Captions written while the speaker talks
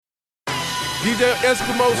DJ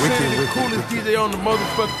Eskimo City, the coolest DJ on the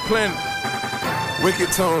motherfucking planet.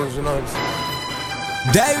 Wicked tones, you know what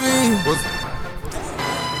I'm saying? Davey!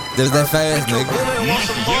 There's that fast nigga.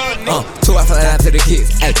 2 I fly out to the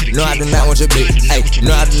kids. Ay, no, I do not want your bitch. Ay,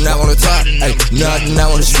 no, I do not want to talk. Ay, no, I do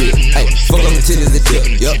not want to spit. Ay, fuck on the titties and dip.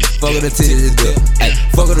 Yup, fuck on the titties and dip. Ay,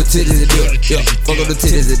 fuck on the titties and dip. Yup, fuck on the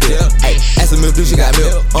titties and dip. Ay, ask them if she got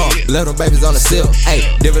milk. Left them babies on the silk. Ay,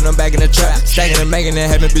 dipping them back in the trap. Stacking and making it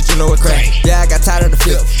happen, bitch, you know what crack. Yeah, I got tired of the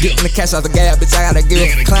flip. Getting the cash out the gap, bitch, I gotta give.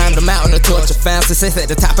 Climbed the mountain, the torture. Found success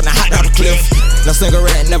at the top and I hopped out the cliff. No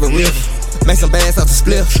cigarette, never riff. Make some bands off the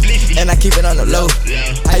spliff, and I keep it on the low.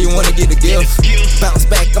 How you wanna get the gift? Bounce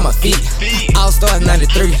back on my feet. All stars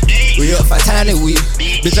 93. We up 5 times a week.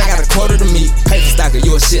 Bitch, I got a quarter to me. Paper stalker,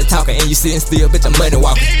 you a shit talker, and you sitting still, bitch, I'm money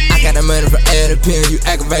walking. I got the money for air to pin. You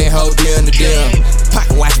aggravating whole deal in the deal.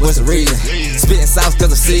 Pocket watch, what's the reason? Spitting sauce cause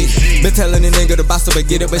of season. Been telling the nigga the boss up and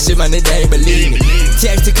get it, but shit, my nigga ain't believe me.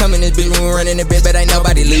 TXT coming this bitch, we running the bitch, but ain't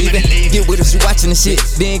nobody leaving. Get with us, you watching the shit,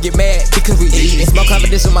 then get mad because we eating. Smoke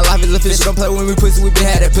competition, my life is official. Don't play when we pussy, we been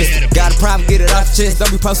had that pussy. Got a problem, get it off the chest. Don't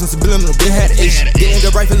be posting subliminal, been had an issue. Getting the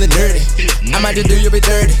right feeling dirty. I might just do you a bit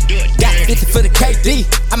dirty. Got 50 for the KD,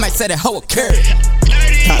 I might say that hoe a curry.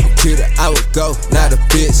 Talking to the I would go, now the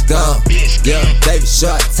bitch gone. Yeah, they be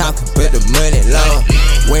short talking, but the money long.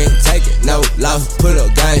 We ain't taking no loss, put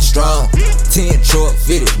up game strong. 10 truck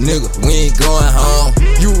fitted, nigga, we ain't going home.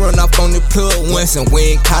 You run off on the plug once and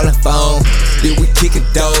we ain't calling phone. Then we kicking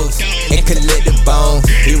doors and collect the bones.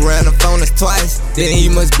 He ran up on us twice, then he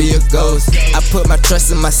must be a ghost. I put my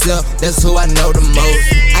trust in myself, that's who I know the most.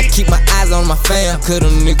 I keep my eyes on my fam, cause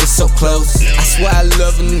them niggas so close. I swear I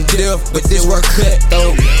love them to death, but this work cut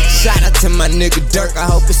though. Shout out to my nigga Dirk, I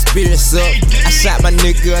hope his spirit's up. I shot my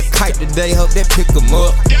nigga a kite today, hope that pick him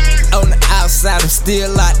up. On the outside, I'm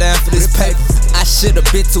still locked down for this paper. I should've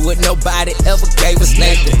been to it, nobody ever gave us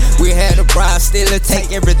nothing. We had a bribe, still to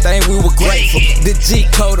take everything, we were grateful. The G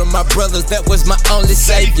code of my brothers, that was my only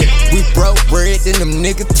savior. We broke bread, then them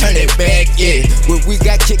niggas turn it back, yeah. When we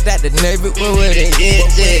got kicked out the Navy, where were they at,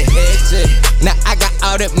 yeah. Now I got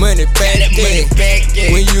all that money back,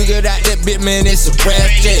 yeah. When you get out that bit, man, it's a rap,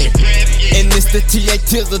 yeah. And it's the TA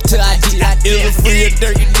Tizzle till I get out there. Free a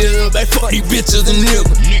dirty deal, back for these bitches and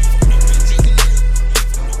niggas.